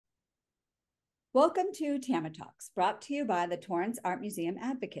Welcome to TAMA Talks, brought to you by the Torrance Art Museum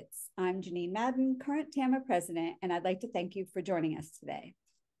Advocates. I'm Janine Madden, current TAMA president, and I'd like to thank you for joining us today.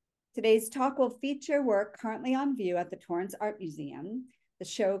 Today's talk will feature work currently on view at the Torrance Art Museum. The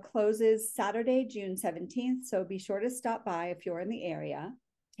show closes Saturday, June 17th, so be sure to stop by if you're in the area.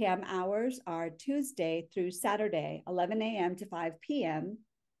 TAM hours are Tuesday through Saturday, 11 a.m. to 5 p.m.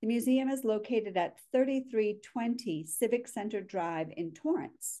 The museum is located at 3320 Civic Center Drive in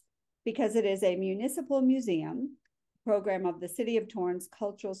Torrance. Because it is a municipal museum, program of the City of Torrance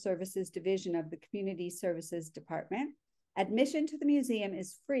Cultural Services Division of the Community Services Department, admission to the museum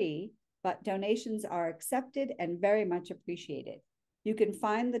is free, but donations are accepted and very much appreciated. You can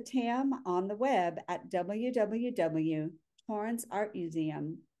find the TAM on the web at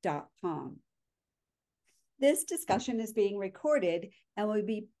www.torranceartmuseum.com. This discussion is being recorded and will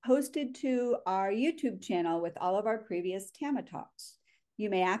be posted to our YouTube channel with all of our previous TAMA talks. You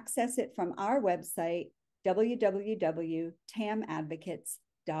may access it from our website,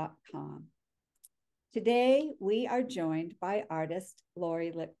 www.tamadvocates.com. Today, we are joined by artist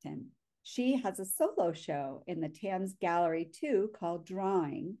Laurie Lipton. She has a solo show in the TAM's Gallery 2 called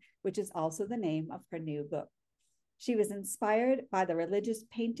Drawing, which is also the name of her new book. She was inspired by the religious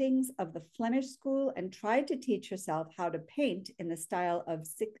paintings of the Flemish School and tried to teach herself how to paint in the style of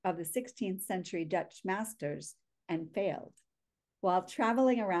the 16th century Dutch masters and failed. While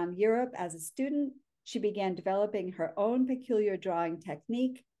traveling around Europe as a student, she began developing her own peculiar drawing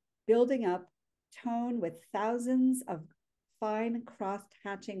technique, building up tone with thousands of fine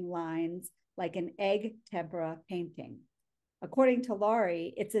cross-hatching lines like an egg tempera painting. According to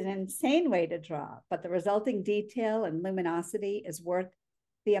Laurie, it's an insane way to draw, but the resulting detail and luminosity is worth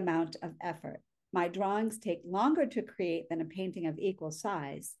the amount of effort. My drawings take longer to create than a painting of equal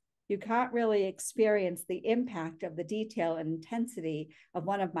size. You can't really experience the impact of the detail and intensity of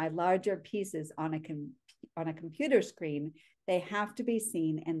one of my larger pieces on a computer screen. They have to be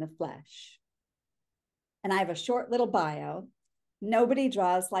seen in the flesh. And I have a short little bio. Nobody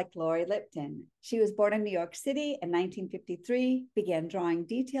draws like Laurie Lipton. She was born in New York City in 1953, began drawing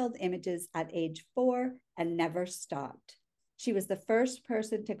detailed images at age 4, and never stopped. She was the first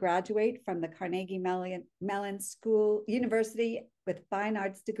person to graduate from the Carnegie Mellon School University with fine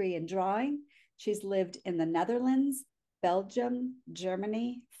arts degree in drawing. She's lived in the Netherlands, Belgium,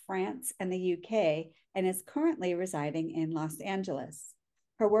 Germany, France, and the UK, and is currently residing in Los Angeles.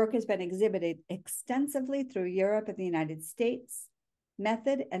 Her work has been exhibited extensively through Europe and the United States.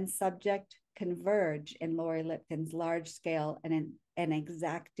 Method and subject converge in Laurie Lipton's large-scale and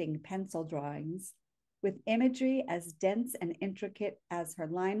exacting pencil drawings. With imagery as dense and intricate as her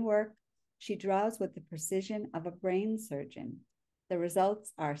line work, she draws with the precision of a brain surgeon. The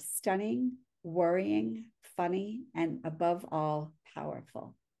results are stunning, worrying, funny, and above all,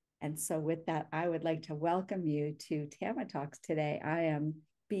 powerful. And so with that, I would like to welcome you to TAMA Talks today. I am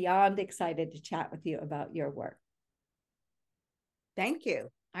beyond excited to chat with you about your work. Thank you.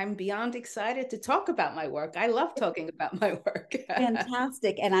 I'm beyond excited to talk about my work. I love talking about my work.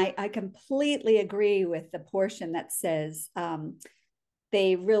 Fantastic. And I completely agree with the portion that says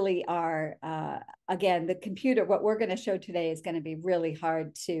they really are, again, the computer, what we're going to show today is going to be really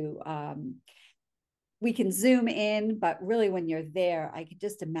hard to, we can zoom in, but really when you're there, I could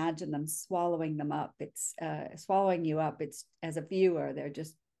just imagine them swallowing them up. It's swallowing you up. It's as a viewer, they're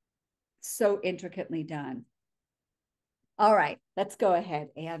just so intricately done. All right, let's go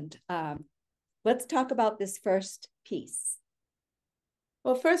ahead and let's talk about this first piece.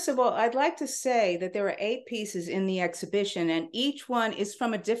 Well, first of all, I'd like to say that there are 8 pieces in the exhibition, and each one is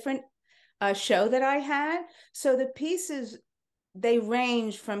from a different show that I had. So the pieces, they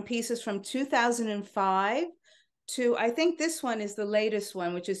range from pieces from 2005 to, I think this one is the latest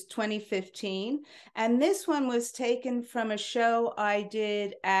one, which is 2015. And this one was taken from a show I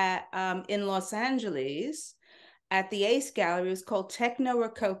did at in Los Angeles at the Ace Gallery. It was called Techno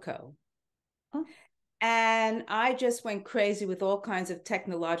Rococo. Oh. And I just went crazy with all kinds of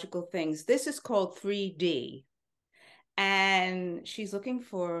technological things. This is called 3D. And she's looking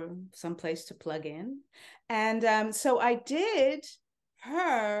for some place to plug in. And so I did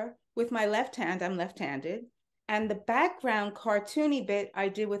her with my left hand. I'm left-handed. And the background cartoony bit I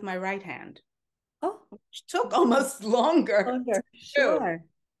did with my right hand. Oh, which took almost longer. Sure.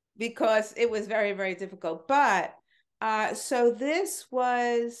 Because it was very, very difficult. But so this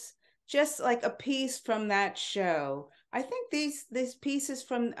was just like a piece from that show. I think these pieces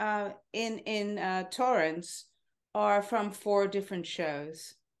from in Torrance are from 4 different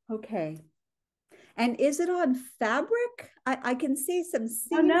shows. Okay. And is it on fabric? I can see some seams.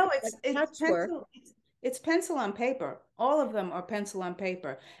 Oh no, it's patchwork. pencil. It's pencil on paper. All of them are pencil on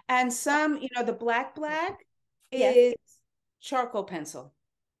paper. And some, the black Yes, is charcoal pencil.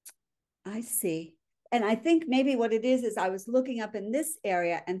 I see. And I think maybe what it is I was looking up in this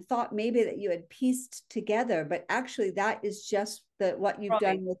area and thought maybe that you had pieced together, but actually that is just what you've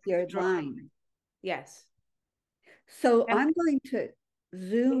done with your line. Yes. So And I'm going to when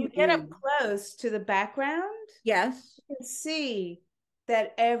zoom you get up in. close to the background, Yes. you can see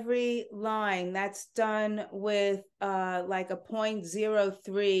that every line that's done with like a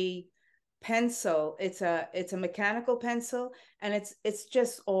 0.03 pencil. It's a mechanical pencil, and it's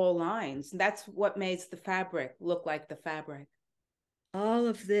just all lines. That's what makes the fabric look like the fabric. All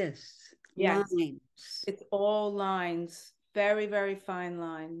of this, Yes, lines. it's all lines, very, very fine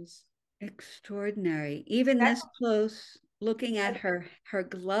lines. Extraordinary. Even That's this close, looking at her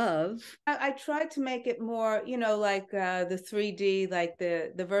glove. I tried to make it more, like the 3D, like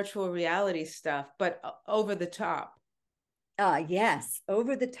the virtual reality stuff, but over the top. Yes,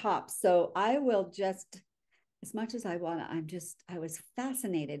 over the top. So I will just, as much as I want to, I was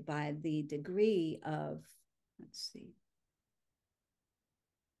fascinated by the degree of, let's see.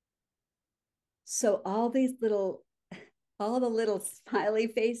 So all the little smiley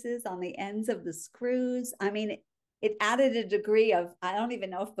faces on the ends of the screws. I mean, it added a degree of, I don't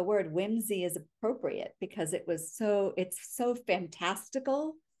even know if the word whimsy is appropriate because it's so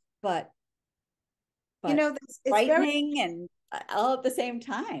fantastical, but It's very frightening and all at the same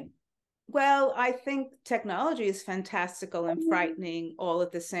time. well. I think technology is fantastical and frightening all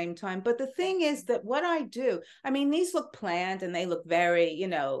at the same time. But the thing is that what I do, I mean, these look planned and they look very,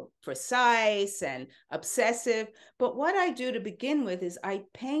 precise and obsessive. But what I do to begin with is I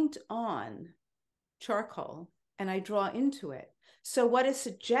paint on charcoal and I draw into it. So what it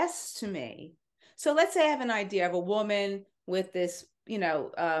suggests to me, so let's say I have an idea of a woman with this,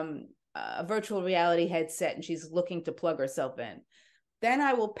 a virtual reality headset, and she's looking to plug herself in. Then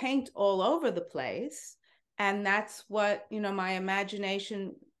I will paint all over the place. And that's what, my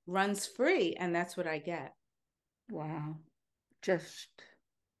imagination runs free. And that's what I get. Wow. Just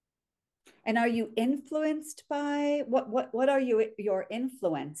and are you influenced by what are your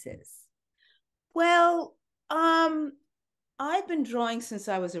influences? Well, I've been drawing since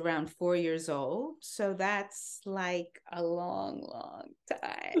I was around 4 years old. So that's like a long, long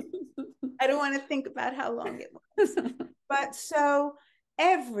time. I don't want to think about how long it was. But so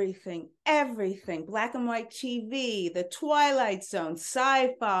everything, black and white TV, the Twilight Zone,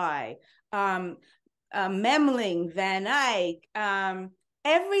 sci-fi, Memling, Van Eyck,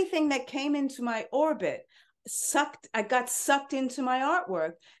 everything that came into my orbit I got sucked into my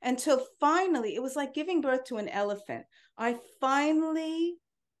artwork until finally it was like giving birth to an elephant. I finally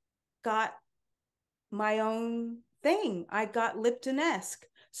got my own thing. I got Lipton-esque.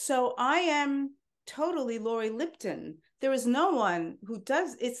 So I am totally Laurie Lipton. There is no one who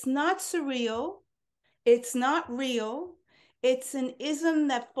does. It's not surreal. It's not real. It's an ism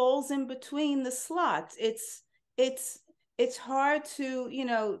that falls in between the slots. It's it's hard to,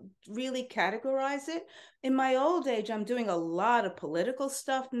 really categorize it. In my old age, I'm doing a lot of political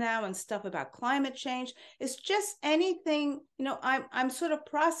stuff now and stuff about climate change. It's just anything, I'm sort of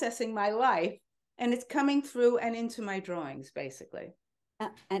processing my life, and it's coming through and into my drawings, basically.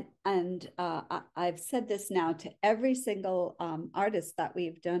 I've said this now to every single artist that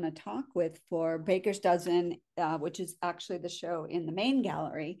we've done a talk with for Baker's Dozen, which is actually the show in the main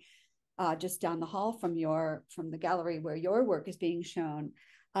gallery, just down the hall from the gallery where your work is being shown.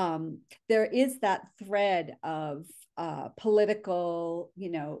 There is that thread of political,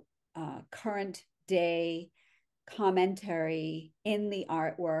 current day commentary in the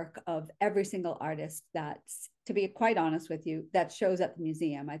artwork of every single artist that's, to be quite honest with you, that shows at the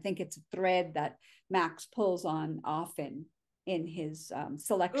museum. I think it's a thread that Max pulls on often in his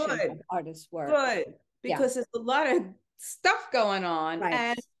selection of artists' work. Good, because there's a lot of stuff going on, right,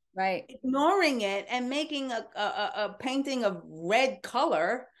 and right, ignoring it and making a painting of red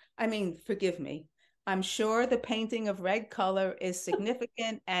color. I mean, forgive me. I'm sure the painting of red color is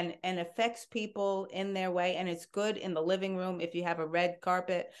significant and affects people in their way, and it's good in the living room if you have a red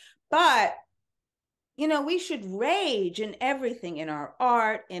carpet. But we should rage in everything, in our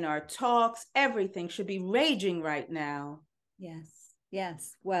art, in our talks. Everything should be raging right now. Yes,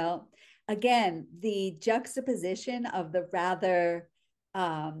 yes. Well, again, the juxtaposition of the rather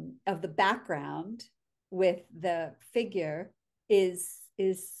of the background with the figure is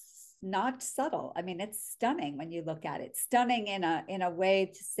not subtle. I mean, it's stunning when you look at it. Stunning in a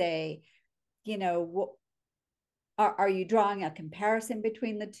way to say, are you drawing a comparison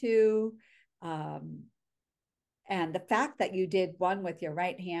between the two? And the fact that you did one with your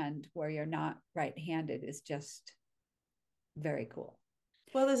right hand where you're not right-handed is just very cool.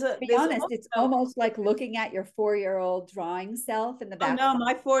 Well, To be honest, it's almost like looking at your 4-year-old drawing self in the back. Oh no,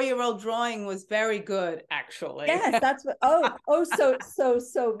 my 4-year-old drawing was very good, actually. Yes, that's what.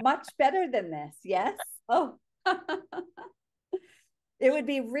 So much better than this. Yes. Oh, it would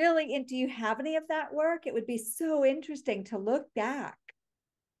be really. Do you have any of that work? It would be so interesting to look back.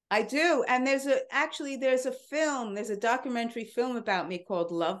 I do. And there's a film, there's a documentary film about me called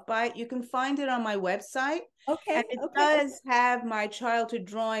Love Bite. You can find it on my website. Okay. And it does have my childhood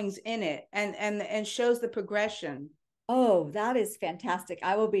drawings in it and shows the progression. Oh, that is fantastic.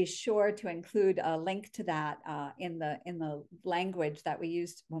 I will be sure to include a link to that in the language that we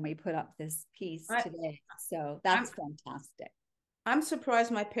used when we put up this piece today. So that's fantastic. I'm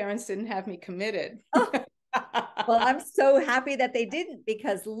surprised my parents didn't have me committed. Oh. Well, I'm so happy that they didn't,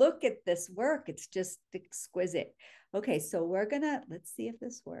 because look at this work. It's just exquisite. Okay, so let's see if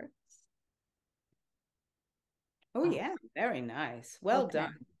this works. Oh, yeah, very nice. Well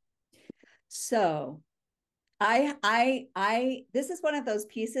done. So this is one of those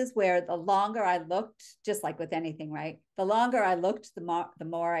pieces where the longer I looked, just like with anything, right? The longer I looked, the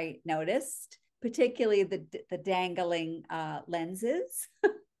more I noticed, particularly the dangling lenses,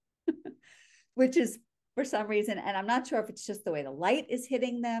 which is for some reason, and I'm not sure if it's just the way the light is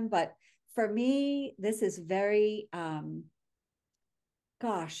hitting them, but for me, this is very,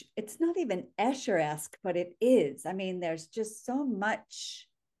 gosh, it's not even Escher-esque, but it is. I mean, there's just so much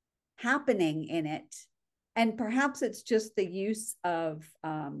happening in it. And perhaps it's just the use of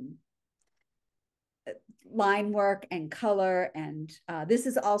line work and color. And this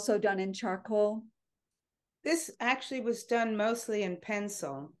is also done in charcoal. This actually was done mostly in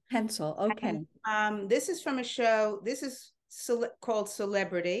pencil. Pencil, okay. And, this is from a show. This is called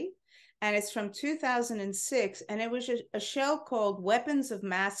Celebrity, and it's from 2006. And it was a show called Weapons of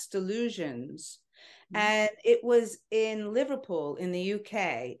Mass Delusions. And it was in Liverpool, in the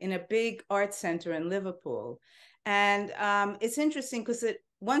UK, in a big art center in Liverpool. And it's interesting because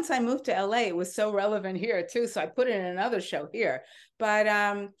once I moved to LA, it was so relevant here too. So I put it in another show here. But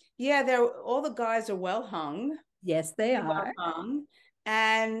yeah, all the guys are well hung. Yes, they are. Well hung.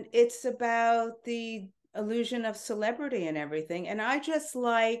 And it's about the illusion of celebrity and everything. And I just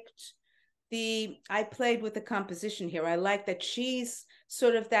liked I played with the composition here. I like that she's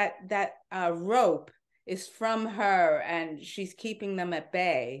sort of that rope is from her and she's keeping them at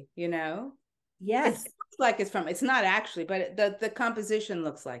bay, you know? Yes. It looks like it's not actually, but the composition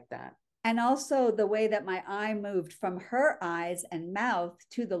looks like that. And also the way that my eye moved from her eyes and mouth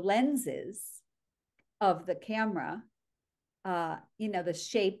to the lenses of the camera, the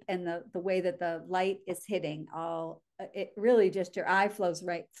shape and the way that the light is hitting, it really just, your eye flows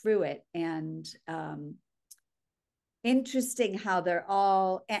right through it. And interesting how they're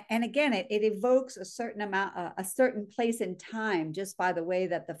all, and again, it evokes a certain amount, a certain place in time just by the way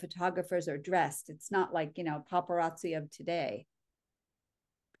that the photographers are dressed. It's not like, paparazzi of today.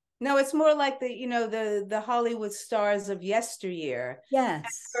 No, it's more like the Hollywood stars of yesteryear. Yes.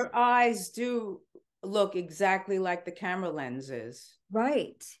 And her eyes do look exactly like the camera lenses.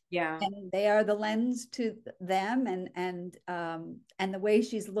 Right. Yeah. And they are the lens to them, and the way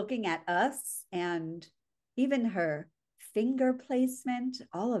she's looking at us, and even her finger placement,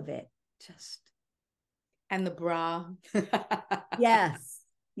 all of it just. And the bra. Yes.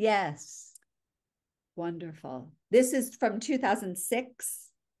 Wonderful. This is from 2006.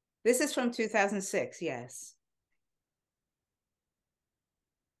 This is from 2006, yes.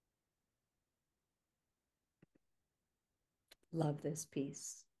 Love this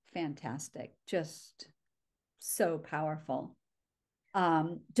piece. Fantastic. Just so powerful.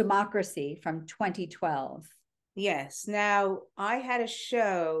 Democracy from 2012. Yes. Now, I had a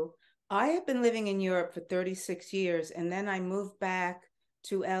show. I have been living in Europe for 36 years, and then I moved back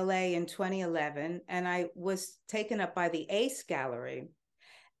to LA in 2011, and I was taken up by the Ace Gallery.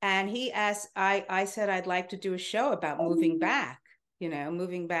 And he asked, I said, I'd like to do a show about moving back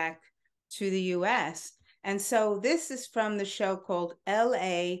to the US. And so this is from the show called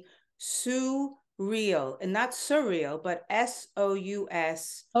LA Surreal, and not surreal, but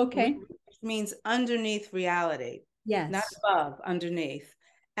SOUS. Okay. Which means underneath reality. Yes. Not above, underneath.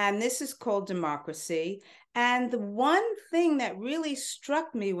 And this is called Democracy. And the one thing that really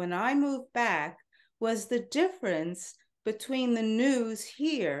struck me when I moved back was the difference between the news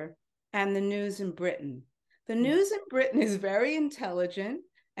here and the news in Britain. The news in Britain is very intelligent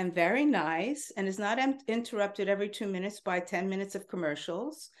and very nice, and is not interrupted every 2 minutes by 10 minutes of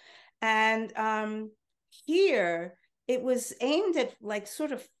commercials. And here, it was aimed at like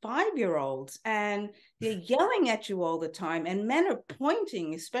sort of 5-year-olds, and they're yelling at you all the time, and men are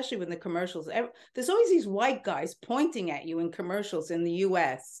pointing, especially when the commercials, there's always these white guys pointing at you in commercials in the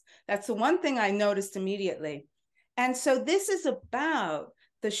US. That's the one thing I noticed immediately. And so this is about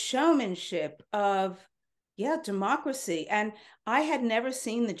the showmanship of, yeah, democracy. And I had never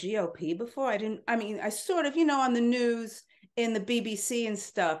seen the GOP before. I mean, I sort of, on the news, in the BBC and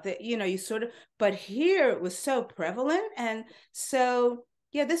stuff, that, you sort of, but here it was so prevalent. And so,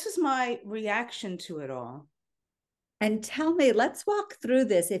 yeah, this was my reaction to it all. And tell me, let's walk through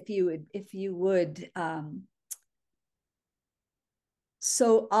this if you would.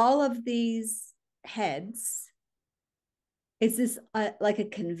 So all of these heads, is this like a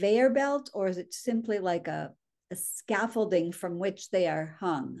conveyor belt, or is it simply like a scaffolding from which they are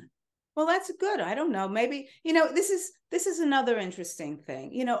hung? Well, that's good. I don't know. Maybe, this is another interesting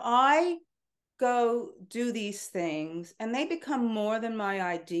thing. I go do these things and they become more than my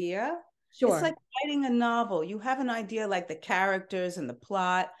idea. Sure. It's like writing a novel. You have an idea, like the characters and the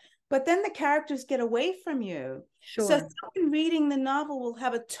plot, but then the characters get away from you. Sure. So someone reading the novel will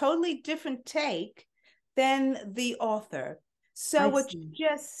have a totally different take than the author. So what you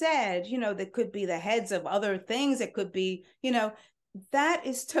just said, that could be the heads of other things. It could be, that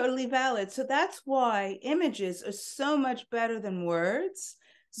is totally valid. So that's why images are so much better than words.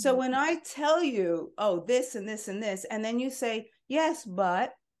 So when I tell you, oh, this and this and this, and then you say, yes,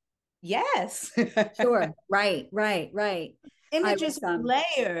 but yes. Sure. Right. Images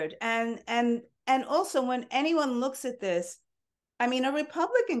layered. And also when anyone looks at this, I mean, a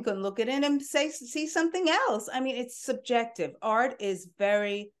Republican can look at it and see something else. I mean, it's subjective. Art is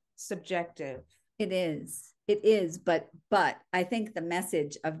very subjective. It is, but I think the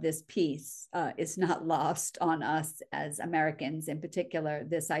message of this piece is not lost on us as Americans in particular.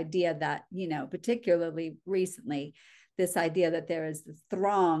 This idea that, particularly recently, this idea that there is this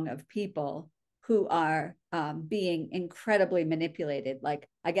throng of people who are being incredibly manipulated. Like,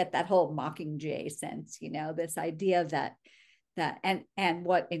 I get that whole Mockingjay sense, this idea that and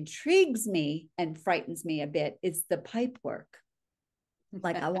what intrigues me and frightens me a bit is the pipe work.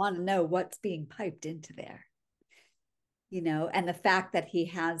 Like, I want to know what's being piped into there, and the fact that he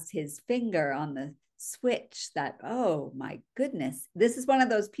has his finger on the switch, that, oh my goodness, this is one of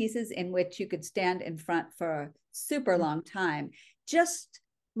those pieces in which you could stand in front for a super long time, just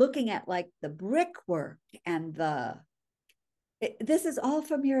looking at like the brickwork and this is all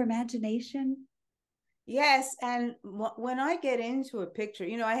from your imagination. Yes. And when I get into a picture,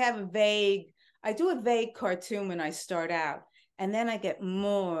 I do a vague cartoon when I start out, and then I get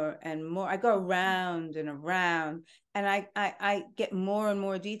more and more. I go around and around, and I get more and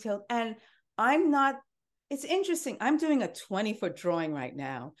more detailed. And it's interesting. I'm doing a 20-foot drawing right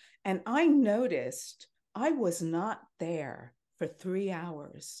now, and I noticed I was not there for 3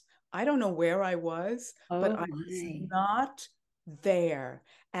 hours. I don't know where I was, but I was not there.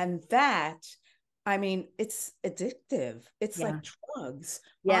 And that, I mean, it's addictive. It's like drugs.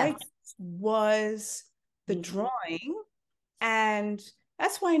 I was the drawing, and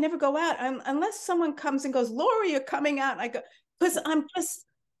that's why I never go out unless someone comes and goes, Laurie, you're coming out. I go, because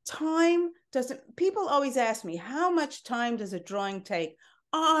time doesn't, people always ask me, how much time does a drawing take?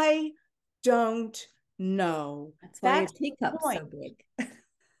 I don't know. That's why your teacup's so big.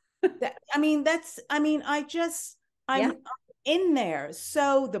 I'm in there.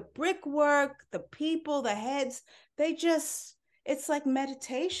 So the brickwork, the people, the heads, it's like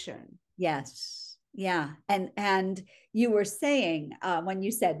meditation. Yes. Yeah. And you were saying, when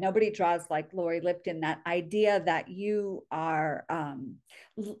you said nobody draws like Laurie Lipton, that idea that you are,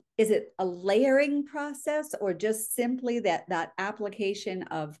 is it a layering process, or just simply that application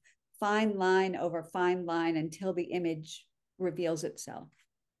of fine line over fine line until the image reveals itself?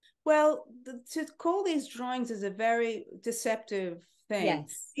 Well, to call these drawings is a very deceptive thing.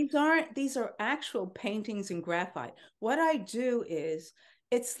 Yes. These are actual paintings in graphite. What I do is,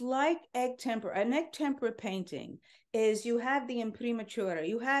 it's like egg tempera. An egg tempera painting is, you have the imprimatura,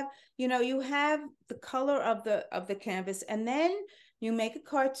 you have the color of the canvas, and then you make a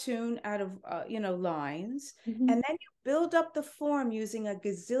cartoon out of lines, and then you build up the form using a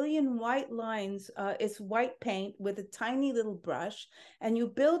gazillion white lines. It's white paint with a tiny little brush, and you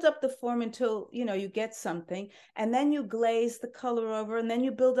build up the form until you get something, and then you glaze the color over, and then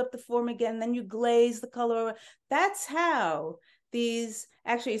you build up the form again, then you glaze the color over. That's how these,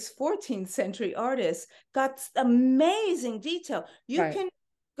 actually it's 14th century artists, got amazing detail. You can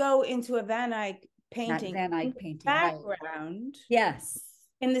go into a Van Eyck painting, background. Yes.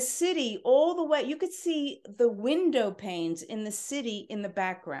 In the city, all the way, you could see the window panes in the city in the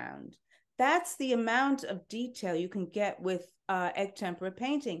background. that's the amount of detail you can get with egg tempera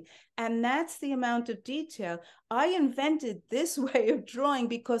painting. And that's the amount of detail. I invented this way of drawing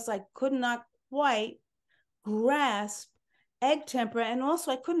because I could not quite grasp egg tempera, and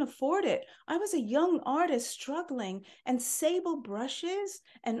also I couldn't afford it. I was a young artist struggling, and sable brushes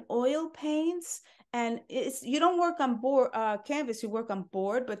and oil paints, and it's, you don't work on board canvas, you work on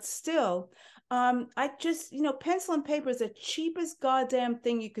board, but still, I just, pencil and paper is the cheapest goddamn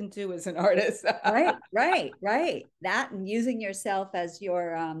thing you can do as an artist. Right. That, and using yourself as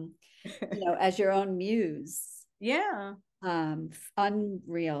your as your own muse. Yeah.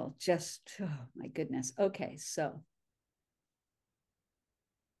 Unreal. Just, oh my goodness. Okay, so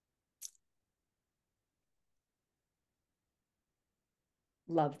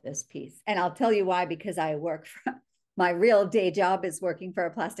love this piece. And I'll tell you why, because I work for, my real day job is working for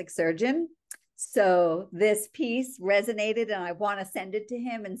a plastic surgeon. So this piece resonated, and I want to send it to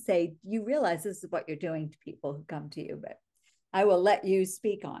him and say, you realize this is what you're doing to people who come to you, but I will let you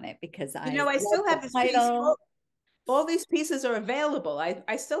speak on it because I still have this title. piece. All these pieces are available.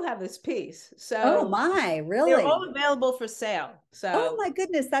 I still have this piece. So oh my, really? They're all available for sale. So oh my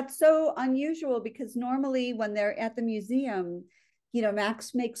goodness, that's so unusual, because normally when they're at the museum,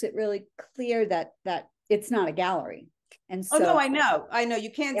 Max makes it really clear that it's not a gallery. And so, oh no, I know. You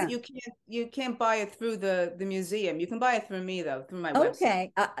can't buy it through the museum. You can buy it through me though, through my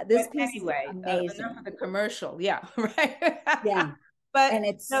website. This but piece anyway, is amazing. Enough of the commercial. Yeah, right. Yeah. But and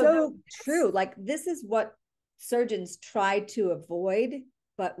it's so true. Like, this is what surgeons try to avoid,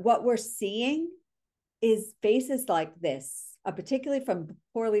 but what we're seeing is faces like this, particularly from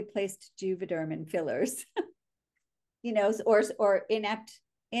poorly placed juvederm and fillers, or inept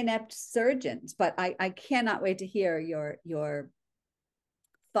surgeons. But I cannot wait to hear your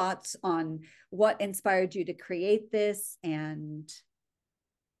thoughts on what inspired you to create this and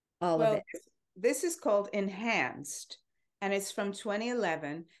all of it. This is called Enhanced, and it's from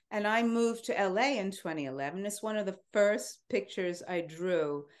 2011. And I moved to LA in 2011. It's one of the first pictures I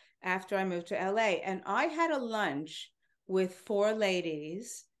drew after I moved to LA. And I had a lunch with 4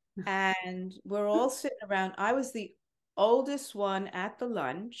 ladies, and we're all sitting around. I was the oldest one at the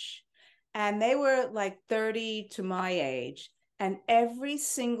lunch, and they were like 30 to my age. And every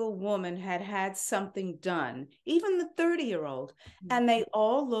single woman had something done, even the 30-year-old, and they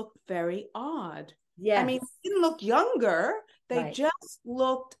all looked very odd. Yes. I mean, they didn't look younger. They just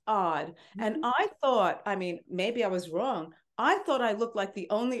looked odd. And I thought, I mean, maybe I was wrong. I thought I looked like the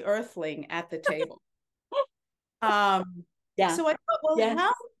only earthling at the table. Yeah. So I thought, well,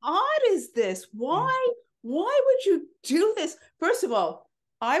 how odd is this? Why would you do this? First of all,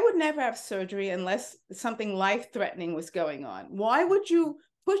 I would never have surgery unless something life-threatening was going on. Why would you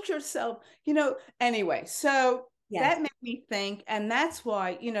put yourself, anyway, so that made me think, and that's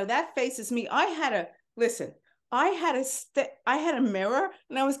why, that faces me. I had a mirror,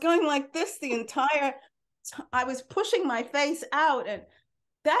 and I was going like this the entire I was pushing my face out, and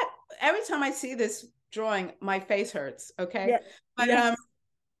that every time I see this drawing, my face hurts. Okay. But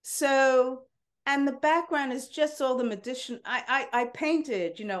so, and the background is just all the medicinal. I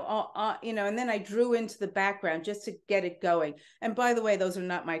painted, and then I drew into the background just to get it going. And by the way, those are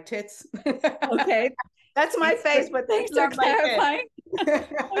not my tits. Okay. That's my face, but thanks for clarifying. I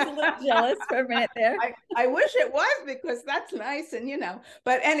was a little jealous for a minute there. I wish it was, because that's nice, and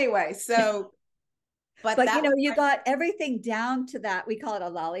but anyway, so. But you got everything down to that. We call it a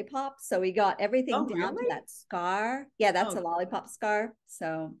lollipop. So we got everything down to that scar. Yeah, that's a lollipop scar.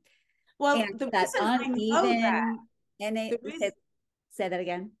 So, well, the that uneven. Say that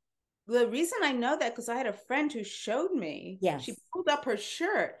again. The reason I know that, because I had a friend who showed me. Yes. She pulled up her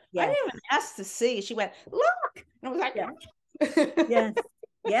shirt. Yes. I didn't even ask to see. She went, look. And I was like,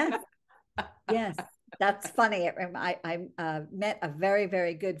 yes. That's funny. I met a very,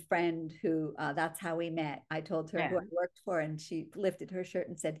 very good friend who, that's how we met. I told her who I worked for, and she lifted her shirt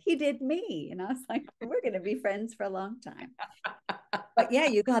and said, he did me. And I was like, we're going to be friends for a long time. But yeah,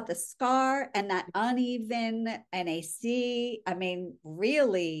 you got the scar and that uneven NAC. I mean,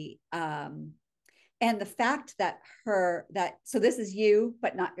 really. And the fact that so this is you,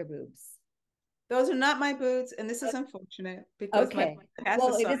 but not your boobs. Those are not my boobs, and this is unfortunate because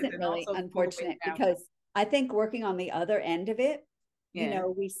it isn't really unfortunate, because I think working on the other end of it,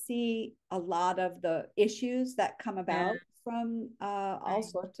 we see a lot of the issues that come about from all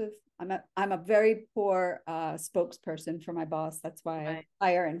sorts of. I'm a very poor spokesperson for my boss. That's why I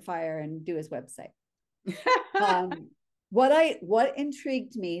hire and fire and do his website. What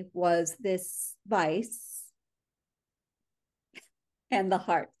intrigued me was this vice and the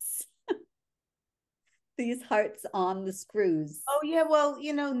hearts. these hearts on the screws. Oh, yeah. Well,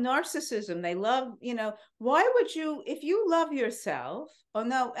 narcissism, they love, why would you, if you love yourself, oh,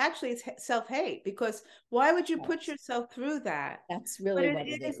 no, actually, it's self-hate, because why would you put yourself through that? That's But really what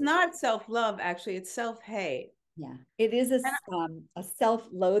it it is is. not self-love, actually, it's self-hate. Yeah, it is a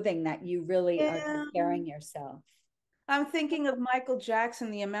self-loathing that you really are Yeah. comparing yourself. I'm thinking of Michael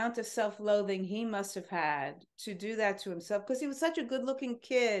Jackson, the amount of self-loathing he must have had to do that to himself, because he was such a good-looking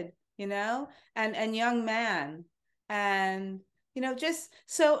kid, and young man. And, just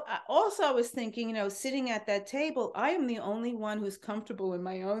so also I was thinking, sitting at that table, I am the only one who's comfortable in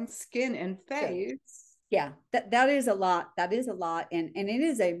my own skin and face. Sure. Yeah, that is a lot. That is a lot. And it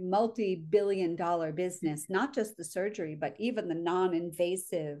is a multi-billion-dollar business, not just the surgery, but even the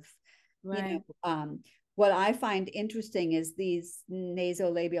non-invasive, Right. what I find interesting is these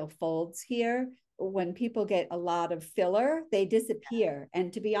nasolabial folds here. When people get a lot of filler, they disappear.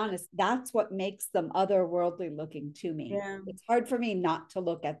 And to be honest, that's what makes them otherworldly looking to me. Yeah. It's hard for me not to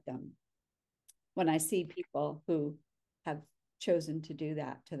look at them when I see people who have chosen to do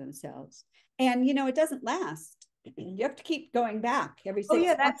that to themselves. And it doesn't last. You have to keep going back every Oh 6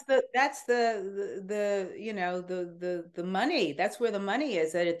 yeah, months. that's the money. That's where the money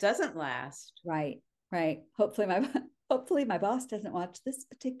is, that it doesn't last. Right, right. Hopefully my boss doesn't watch this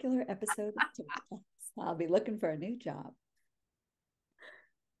particular episode of TikTok. I'll be looking for a new job.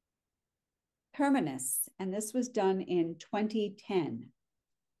 Terminus, and this was done in 2010.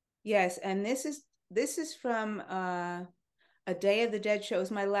 Yes, and this is from a Day of the Dead show. It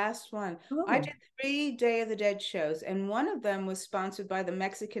was my last one. I Oh, did 3 Day of the Dead shows, and one of them was sponsored by the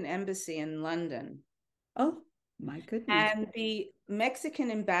Mexican Embassy in London. oh my goodness. And the Mexican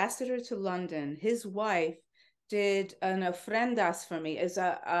ambassador to London, his wife, did an ofrendas for me as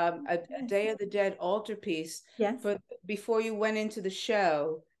a Day of the Dead altarpiece Yes. for before you went into the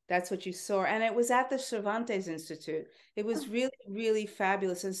show. That's what you saw. And it was at the Cervantes Institute. It was really, really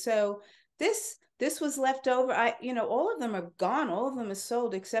fabulous. And so this was left over. All of them are gone. All of them are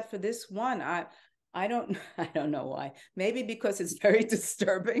sold except for this one. I don't know why. Maybe because it's very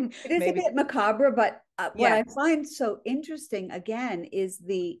disturbing. It is a Maybe. bit macabre, but what Yeah. I find so interesting again is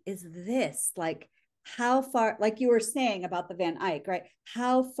this, like how far, like you were saying about the Van Eyck, right?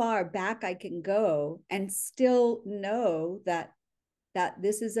 How far back I can go and still know that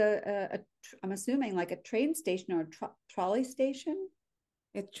this is I'm assuming like a train station or a trolley station.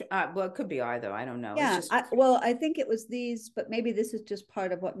 Well, it could be either. I don't know. It's Yeah, just I think it was these, but maybe this is just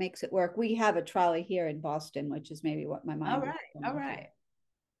part of what makes it work. We have a trolley here in Boston, which is maybe what my all mind is right. going All to. right.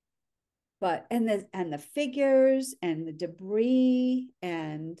 But and the figures and the debris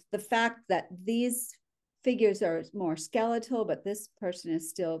and the fact that these figures are more skeletal, but this person is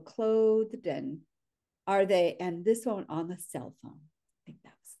still clothed, and this one on the cell phone. I think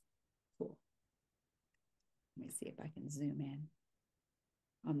that's cool. Let me see if I can zoom in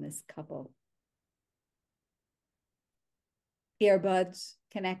on this couple. Earbuds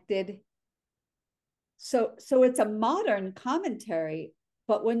connected. So it's a modern commentary,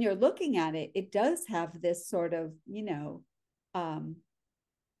 but when you're looking at it, it does have this sort of,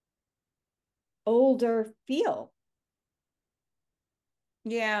 older feel,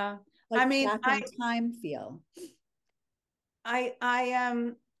 Yeah. I like mean, back in time feel. I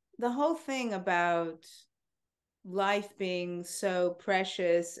the whole thing about life being so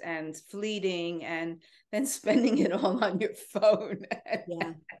precious and fleeting and then spending it all on your phone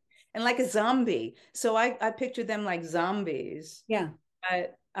Yeah. and like a zombie. So I pictured them like zombies. Yeah.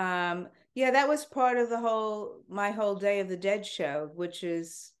 But yeah, that was part of my whole Day of the Dead show, which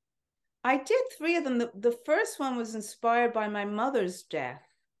is I did 3 of them. The first one was inspired by my mother's death.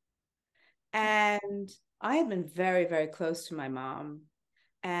 And I had been very, very close to my mom.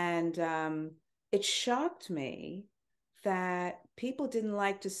 And it shocked me that people didn't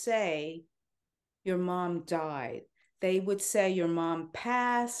like to say, your mom died. They would say, your mom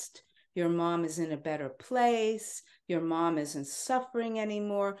passed, your mom is in a better place, your mom isn't suffering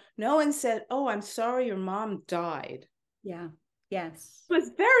anymore. No one said, oh, I'm sorry, your mom died. Yeah. Yes. It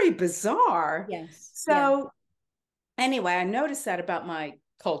was very bizarre. Yes. Yeah. So anyway, I noticed that about my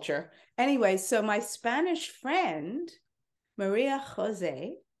culture. Anyway, so my Spanish friend, Maria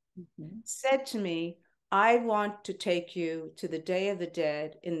Jose, said to me, I want to take you to the Day of the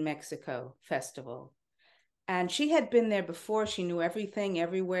Dead in Mexico festival. And she had been there before. She knew everything,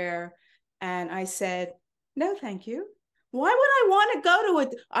 everywhere. And I said, no, thank you. Why would I want to go to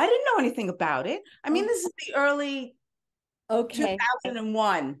it? I didn't know anything about it. I mean, this is the early Okay.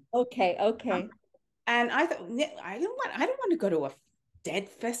 2001. Okay. Okay. And I thought, I don't want to go to a dead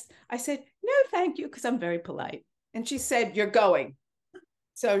fest. I said, no, thank you, because I'm very polite. And she said, you're going.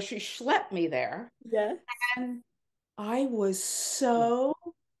 So she schlepped me there. Yes. And I was so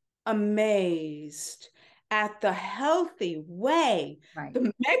amazed at the healthy way Right.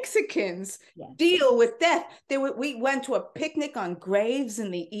 the Mexicans Yes. deal with death. We went to a picnic on graves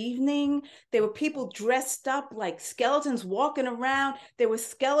in the evening. There were people dressed up like skeletons walking around. There was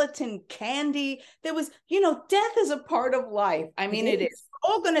skeleton candy. There was, death is a part of life. I It mean, it is. is.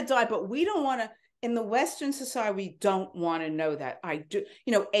 We're all going to die, but we don't want to, in the Western society, we don't want to know that. I do,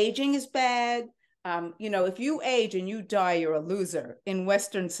 aging is bad. If you age and you die, you're a loser in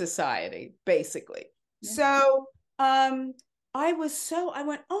Western society, basically. Yeah. So I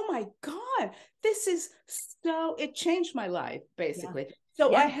went, oh my God, this is so, it changed my life, Yeah. basically.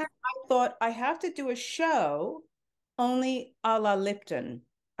 So Yeah. I thought I have to do a show only a la Lipton,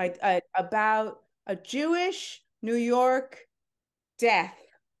 about a Jewish New York death,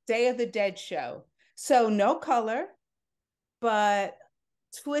 Day of the Dead show. So no color, but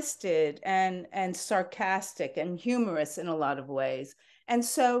twisted and sarcastic and humorous in a lot of ways. And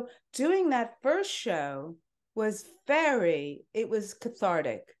so doing that first show was it was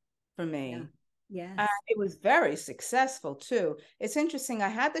cathartic for Yeah. me. Yes. It was very successful too. It's interesting. I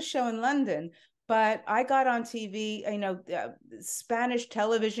had the show in London, but I got on TV, Spanish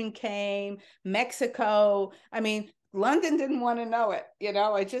television came, Mexico. I mean, London didn't want to know it.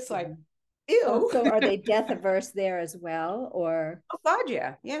 I just like, Oh, ew. so are they death averse there as well? Or Oh, God,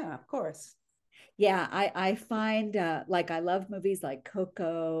 yeah. Yeah, of course. yeah, I find like I love movies like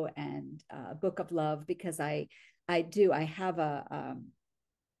Coco and Book of Love because I have a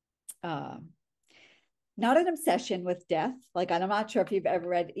uh, not an obsession with death. Like I'm not sure if you've ever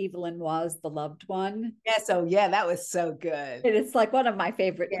read Evelyn Waugh's The Loved One. Yeah, so yeah, that was so good. It's like one of my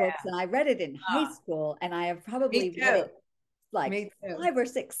favorite books, Yeah. and I read it in high Ah, school, and I have me probably read too. it like Me too. 5 or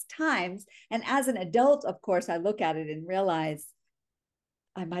 6 times. And as an adult, of course, I look at it and realize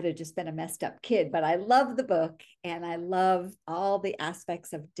I might have just been a messed up kid, but I love the book and I love all the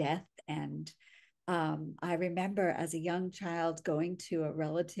aspects of death. And I remember as a young child going to a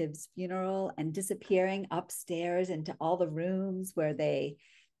relative's funeral and disappearing upstairs into all the rooms where they,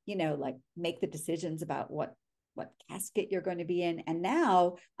 like make the decisions about what casket you're going to be in. And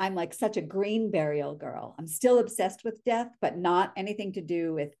now I'm like such a green burial girl. I'm still obsessed with death, but not anything to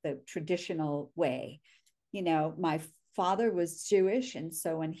do with the traditional way. My father was Jewish, and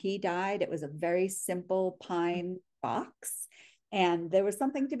so when he died, it was a very simple pine box, and there was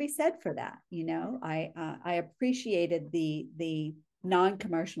something to be said for that. I appreciated the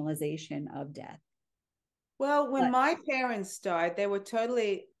non-commercialization of death. Well, when But my parents died, they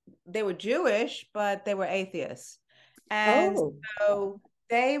were Jewish, but they were atheists. And oh, so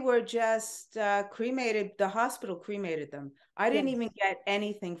they were just cremated. The hospital cremated them. I didn't yes, even get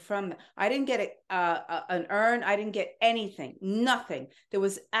anything from them. I didn't get an urn. I didn't get anything, nothing. There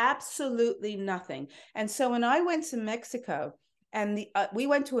was absolutely nothing. And so when I went to Mexico and we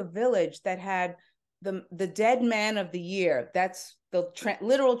went to a village that had the dead man of the year. That's the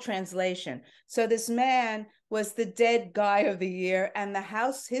literal translation. So this man was the dead guy of the year, and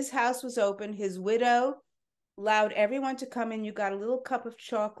his house was open. His widow allowed everyone to come in. You got a little cup of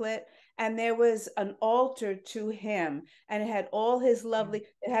chocolate, and there was an altar to him, and it had all his lovely.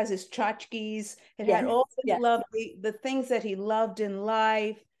 It has his tchotchkes. It had yes, all his yes, lovely the things that he loved in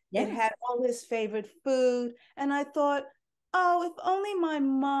life. It yes, had all his favorite food, and I thought, oh, if only my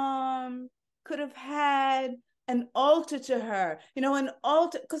mom could have had an altar to her, an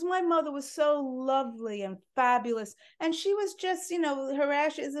altar, because my mother was so lovely and fabulous. And she was just, her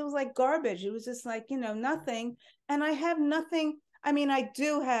ashes, it was like garbage. It was just like, nothing. And I have nothing. I mean, I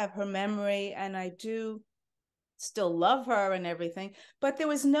do have her memory and I do still love her and everything, but there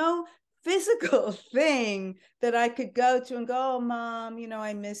was no physical thing that I could go to and go, oh, mom,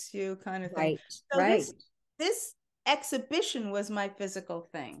 I miss you kind of thing. right, So right. this exhibition was my physical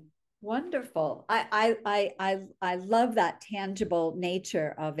thing. Wonderful. I love that tangible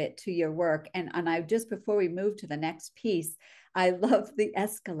nature of it to your work. And I just before we move to the next piece, I love the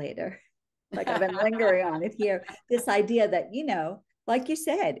escalator. Like I've been lingering on it here. This idea that, like you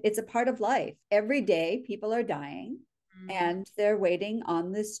said, it's a part of life. Every day people are dying and they're waiting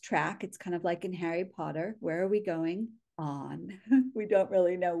on this track. It's kind of like in Harry Potter. Where are we going? On. We don't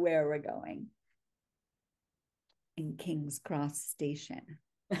really know where we're going. In King's Cross Station.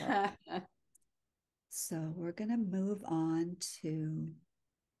 So we're going to move on to,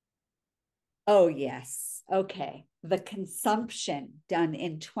 oh, yes. Okay. The consumption done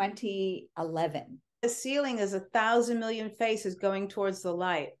in 2011. The ceiling is 1,000,000,000 faces going towards the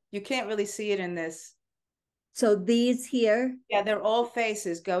light. You can't really see it in this. So these here. Yeah, they're all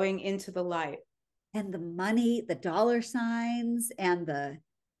faces going into the light. And the money, the dollar signs, and the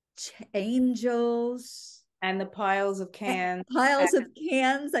angels and the piles of cans. piles of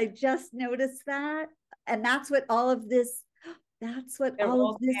cans. I just noticed that. And that's what all of this They're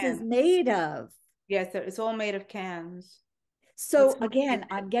all is cans. made of. Yes, it's all made of cans. So again,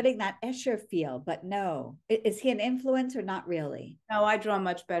 I'm getting that Escher feel, but no. Is he an influencer? Not really. No, I draw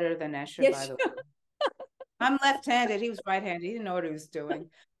much better than Escher, Yes. by the way. I'm left-handed. He was right-handed. He didn't know what he was doing.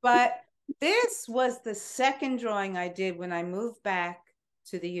 But this was the second drawing I did when I moved back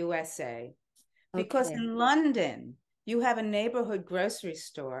to the USA. Because Okay. in London, you have a neighborhood grocery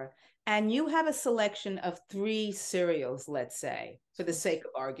store and you have a selection of 3 cereals, let's say, for the sake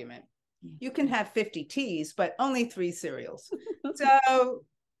of argument. You can have 50 teas, but only 3 cereals. So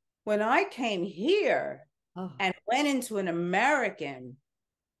when I came here and went into an American,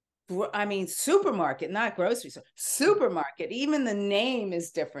 I mean, supermarket, not grocery store, supermarket, even the name is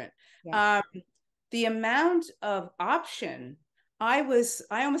different. Yeah. The amount of option, I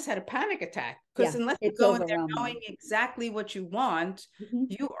almost had a panic attack because unless you go in there knowing exactly what you want,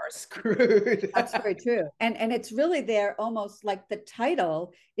 you are screwed. That's very true. And it's really there almost like the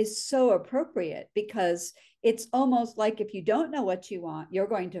title is so appropriate because it's almost like if you don't know what you want, you're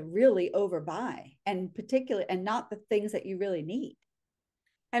going to really overbuy and particularly and not the things that you really need.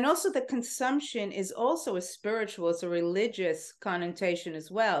 And also the consumption is also a spiritual, it's a religious connotation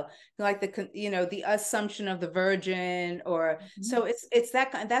as well. Like the assumption of the virgin or so it's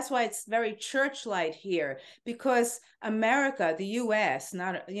that's why it's very church-like here because America, the US,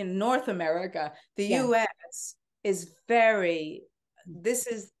 not North America, the US is very, this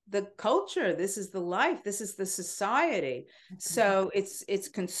is the culture, this is the life, this is the society. So it's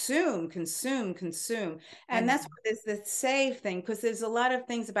consume, and that's what is the save thing, because there's a lot of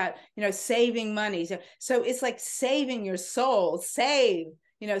things about saving money. So it's like saving your soul, save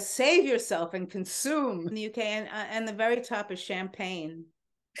yourself and consume. In the UK, and the very top is champagne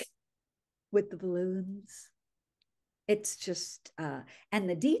with the balloons. It's just and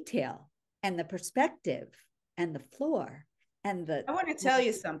the detail and the perspective and the floor. And I want to tell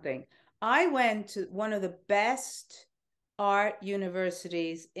you something. I went to one of the best art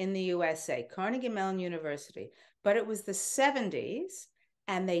universities in the USA, Carnegie Mellon University, but it was the 70s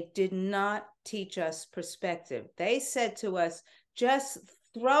and they did not teach us perspective. They said to us, just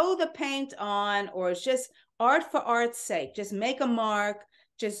throw the paint on, or it's just art for art's sake. Just make a mark,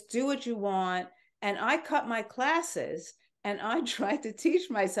 just do what you want. And I cut my classes and I tried to teach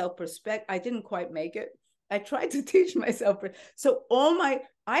myself perspective. I didn't quite make it. I tried to teach myself. So I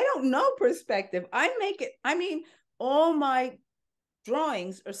don't know perspective. I make it, all my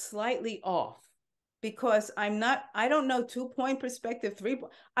drawings are slightly off because I don't know 2-point perspective,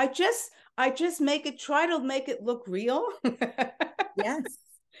 3-point. I just try to make it look real. Yes.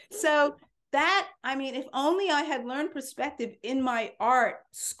 So that, if only I had learned perspective in my art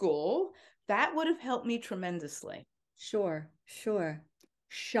school, that would have helped me tremendously. Sure.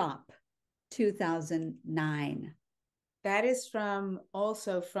 Shop 2009. That is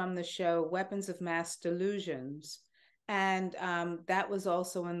also from the show Weapons of Mass Delusions. And that was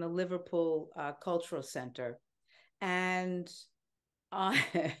also in the Liverpool Cultural Center. And I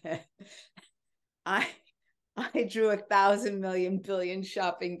drew 1,000 million billion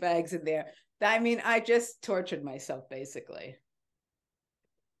shopping bags in there. I just tortured myself, basically.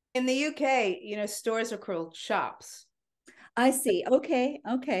 In the UK, stores are called shops. I see. Okay.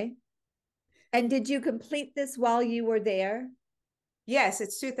 And did you complete this while you were there? Yes,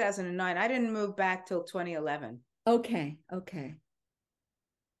 it's 2009. I didn't move back till 2011. Okay.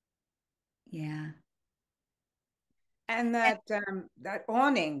 Yeah. And that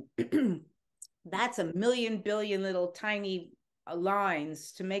awning, that's 1,000,000 billion little tiny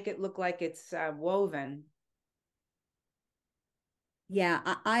lines to make it look like it's woven. Yeah,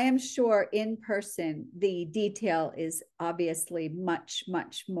 I am sure in person the detail is obviously much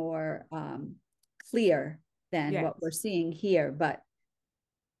more clear than what we're seeing here. But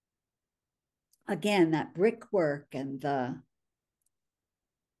again, that brickwork and the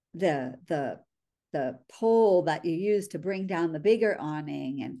pole that you use to bring down the bigger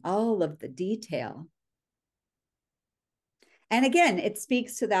awning and all of the detail. And again, it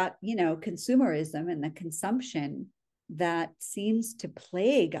speaks to that, consumerism and the consumption that seems to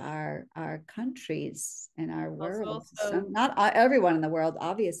plague our countries and our world. Not everyone in the world,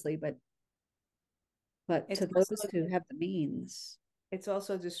 obviously, but to those who have the means. It's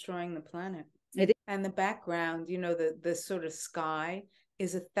also destroying the planet. It is. And the background, the sort of sky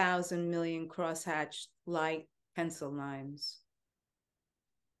is 1,000 million crosshatched light pencil lines.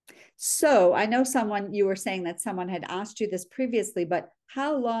 So I know you were saying that someone had asked you this previously, but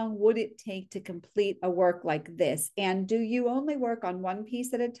how long would it take to complete a work like this? And do you only work on one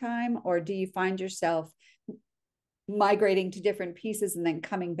piece at a time, or do you find yourself migrating to different pieces and then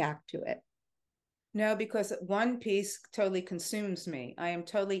coming back to it? No, because one piece totally consumes me. I am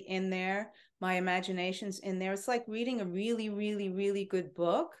totally in there. My imagination's in there. It's like reading a really, really, really good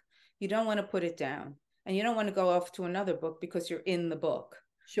book. You don't want to put it down, and you don't want to go off to another book because you're in the book.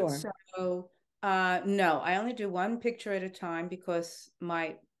 Sure. So, no, I only do one picture at a time because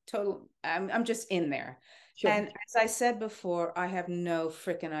I'm just in there. Sure. And as I said before, I have no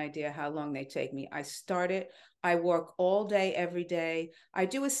freaking idea how long they take me. I start it, I work all day, every day. I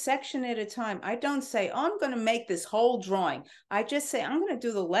do a section at a time. I don't say, oh, I'm going to make this whole drawing. I just say, I'm going to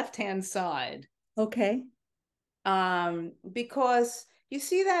do the left-hand side. Okay. Because you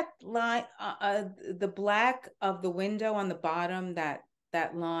see that line, the black of the window on the bottom, that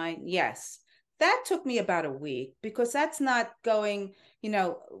line. Yes, that took me about a week because that's not going,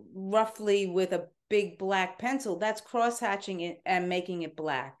 roughly with a big black pencil. That's cross-hatching it and making it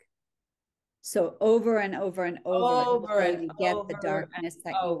black. So over and over and over Over until and you get the over darkness and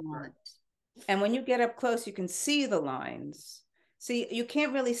that you over. want. And when you get up close, you can see the lines. See, you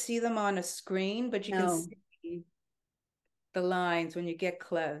can't really see them on a screen, but you can see the lines when you get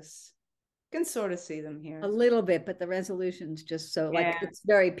close. You can sort of see them here. A little bit, but the resolution's just so like it's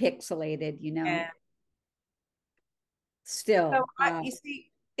very pixelated, Yeah. Still. You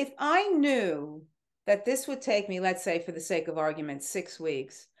see, if I knew that this would take me, let's say for the sake of argument, 6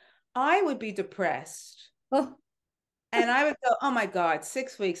 weeks, I would be depressed. Oh. And I would go, oh my God,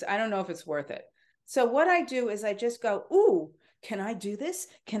 6 weeks. I don't know if it's worth it. So what I do is I just go, ooh, can I do this?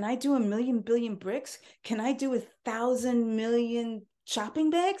 Can I do 1,000,000,000,000 bricks? Can I do 1,000,000,000 shopping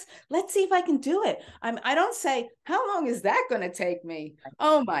bags? Let's see if I can do it. I don't say, how long is that going to take me?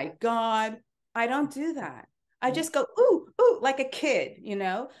 Oh my God. I don't do that. I just go, ooh, ooh, like a kid,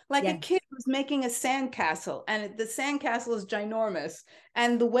 like a kid who's making a sandcastle, and the sandcastle is ginormous,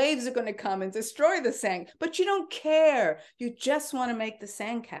 and the waves are going to come and destroy the sand, but you don't care. You just want to make the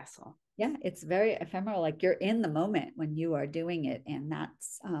sandcastle. Yeah, it's very ephemeral. Like you're in the moment when you are doing it, and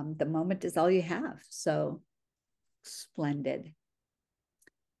that's the moment is all you have. So splendid.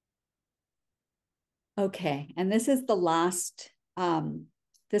 Okay, and this is the last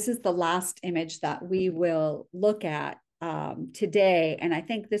image that we will look at today. And I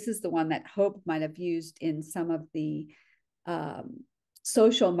think this is the one that Hope might have used in some of the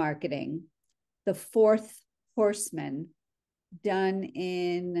social marketing, the Fourth Horseman, done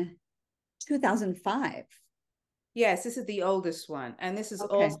in 2005. Yes, this is the oldest one. And this is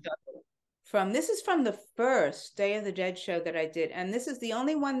Okay. also from the first Day of the Dead show that I did. And this is the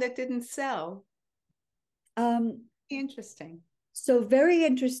only one that didn't sell. Interesting. So very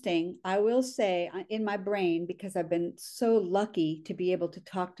interesting. I will say in my brain, because I've been so lucky to be able to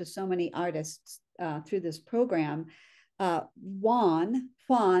talk to so many artists through this program, Juan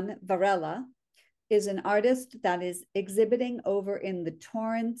Varela is an artist that is exhibiting over in the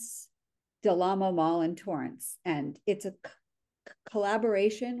Torrance Del Amo Mall in Torrance. And it's a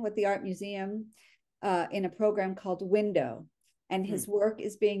collaboration with the Art Museum in a program called Window. And his work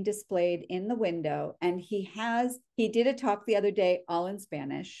is being displayed in the window. And he did a talk the other day, all in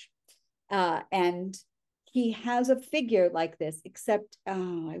Spanish. And he has a figure like this, except,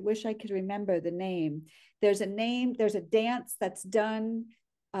 I wish I could remember the name. There's a dance that's done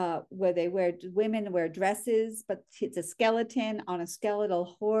where women wear dresses, but it's a skeleton on a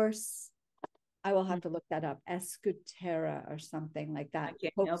skeletal horse. I will have to look that up. Escutera or something like that.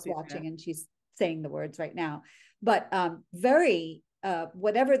 Hope's watching and she's saying the words right now. But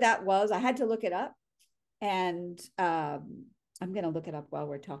whatever that was, I had to look it up. And I'm going to look it up while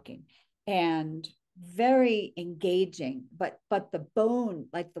we're talking. And very engaging, but the bone,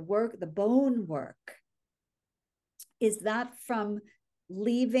 like the bone work, is that from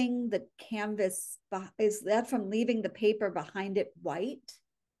leaving the canvas? Is that from leaving the paper behind it white?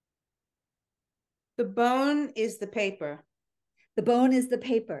 The bone is the paper. The bone is the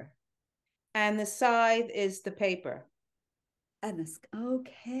paper. And the side is the paper. And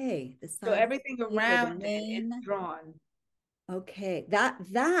okay. So everything around it is drawn. Okay.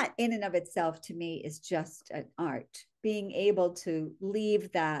 That in and of itself to me is just an art. Being able to leave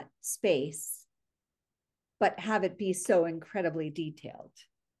that space, but have it be so incredibly detailed.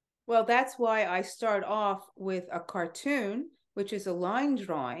 Well, that's why I start off with a cartoon, which is a line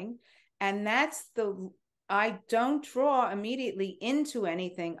drawing. And I don't draw immediately into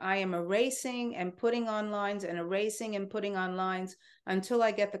anything. I am erasing and putting on lines and erasing and putting on lines until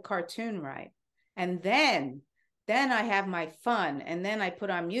I get the cartoon right. And then then I have my fun, and then I put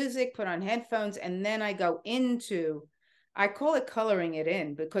on music, put on headphones, and then I go into, I call it coloring it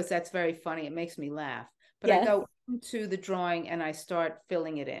in because that's very funny. It makes me laugh. But I Yes. go into the drawing and I start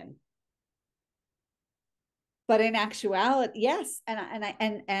filling it in. But in actuality, yes.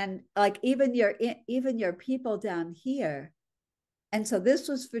 And like even your people down here. And so this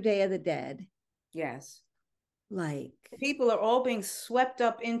was for Day of the Dead. Yes. Like People are all being swept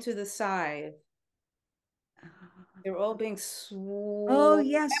up into the side. They're all being oh swept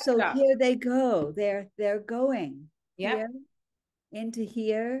yes, so up. here they go. They're going Yep.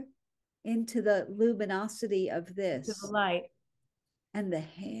 here, into the luminosity of To the this. light. And the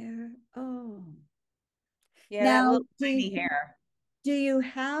hair. Oh. Yeah, that Now, little tiny hair. do you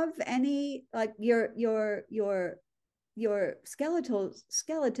have any like your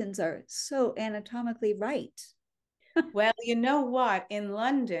skeletons are so anatomically right. Well, you know what? In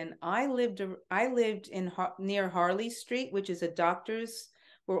London, I lived in near Harley Street, which is a doctor's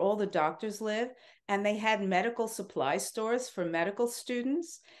where all the doctors live, and they had medical supply stores for medical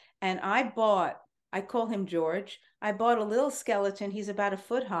students. And I call him George. I bought a little skeleton. He's about a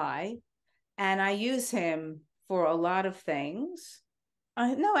foot high, and I use him for a lot of things.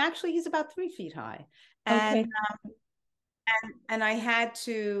 No, actually, he's about 3 feet high, and Okay. and I had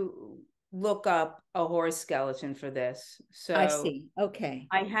to look up a horse skeleton for this. I So see. Okay.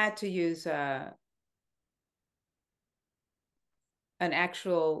 I had to use an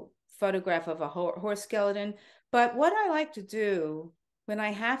actual photograph of a horse skeleton. But what I like to do when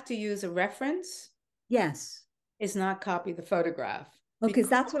I have to use a reference Yes. is not copy the photograph Because because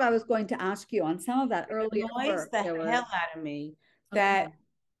that's what I was going to ask you on some of that it earlier annoys work. the There were hell out of me okay. that,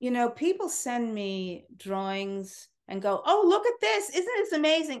 people send me drawings and go, oh, look at this. Isn't this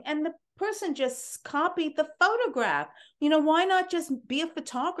amazing? And the person just copied the photograph. Why not just be a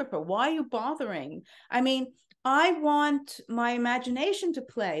photographer? Why are you bothering? I mean, I want my imagination to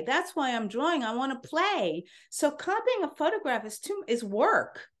play. That's why I'm drawing. I want to play. So copying a photograph is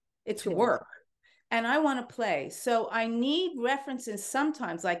work. It's work. And I want to play. So I need references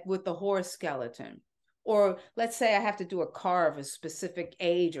sometimes, like with the horse skeleton. Or let's say I have to do a car of a specific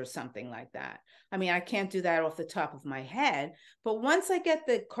age or something like that. I mean, I can't do that off the top of my head. But once I get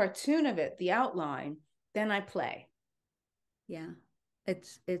the cartoon of it, the outline, then I play. Yeah.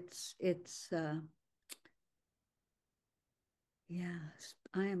 It's yes.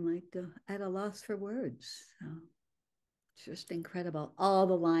 I am like at a loss for words. So it's just incredible. All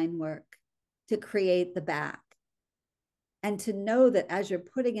the line work to create the back. And to know that as you're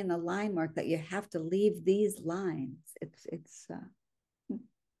putting in the line work that you have to leave these lines. It's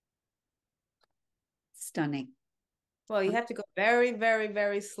stunning. Well, you have to go very, very,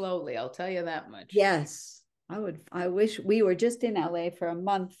 very slowly. I'll tell you that much. Yes. I wish we were just in LA for a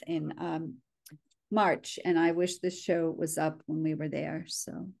month in March, and I wish this show was up when we were there.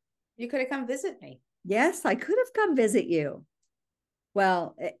 So you could have come visit me. Yes, I could have come visit you.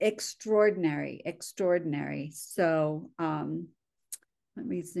 Well, extraordinary, extraordinary. So let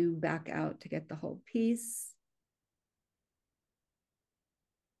me zoom back out to get the whole piece.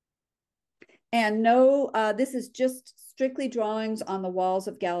 And no, this is just strictly drawings on the walls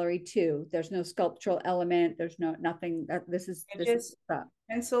of Gallery 2. There's no sculptural element. There's nothing. This is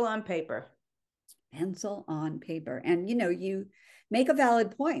pencil on paper. Pencil on paper. And you make a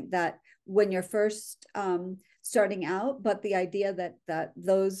valid point that when you're first starting out, but the idea that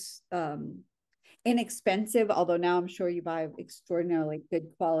those inexpensive, although now I'm sure you buy extraordinarily good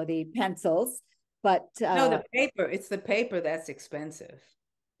quality pencils, but no, the paper, it's the paper that's expensive.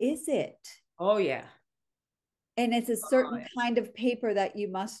 Is it? Oh yeah. And it's a certain kind of paper that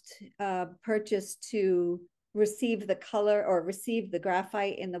you must purchase to receive the color or receive the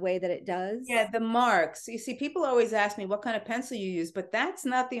graphite in the way that it does. Yeah, the marks. You see, people always ask me what kind of pencil you use, but that's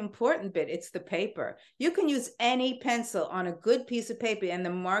not the important bit. It's the paper. You can use any pencil on a good piece of paper, and the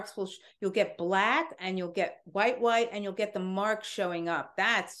marks you'll get black, and you'll get white, and you'll get the marks showing up.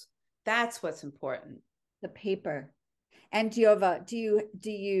 That's what's important. The paper. And do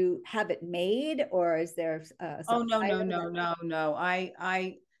you have it made, or is there oh no.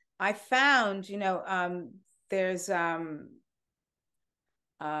 I found, there's God,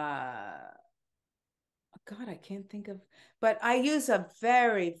 I can't think of, but I use a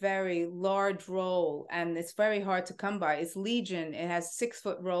very, very large roll, and it's very hard to come by. It's Legion. It has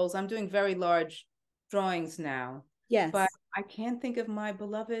 6-foot rolls. I'm doing very large drawings now. Yes. But I can't think of my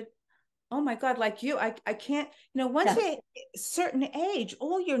beloved. Oh my God, like you, I can't, once you hit a certain age,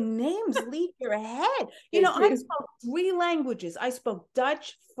 all your names leave your head. I spoke 3 languages. I spoke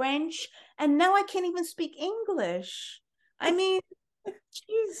Dutch, French, and now I can't even speak English. I mean,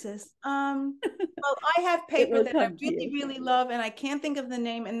 Jesus. Well, I have It paper will that I come to really, you. really love, and I can't think of the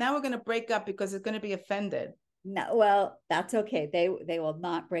name. And now we're going to break up because it's going to be offended. No, well, that's okay. They will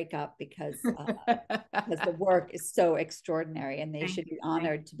not break up because the work is so extraordinary and they Thank should you. be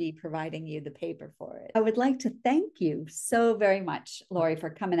honored to be providing you the paper for it. I would like to thank you so very much, Laurie,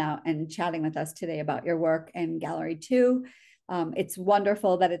 for coming out and chatting with us today about your work in Gallery 2. It's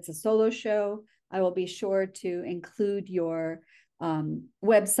wonderful that it's a solo show. I will be sure to include your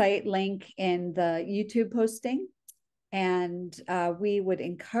website link in the YouTube posting. And we would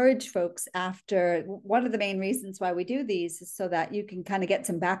encourage folks after, one of the main reasons why we do these is so that you can kind of get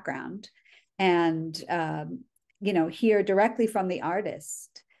some background and, you know, hear directly from the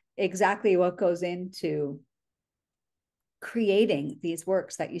artist exactly what goes into creating these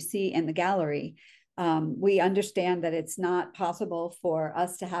works that you see in the gallery. We understand that it's not possible for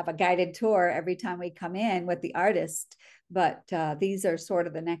us to have a guided tour every time we come in with the artist, but these are sort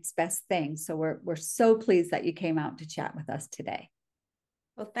of the next best thing. So we're so pleased that you came out to chat with us today.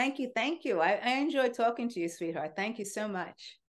 Well, thank you. Thank you. I enjoyed talking to you, sweetheart. Thank you so much.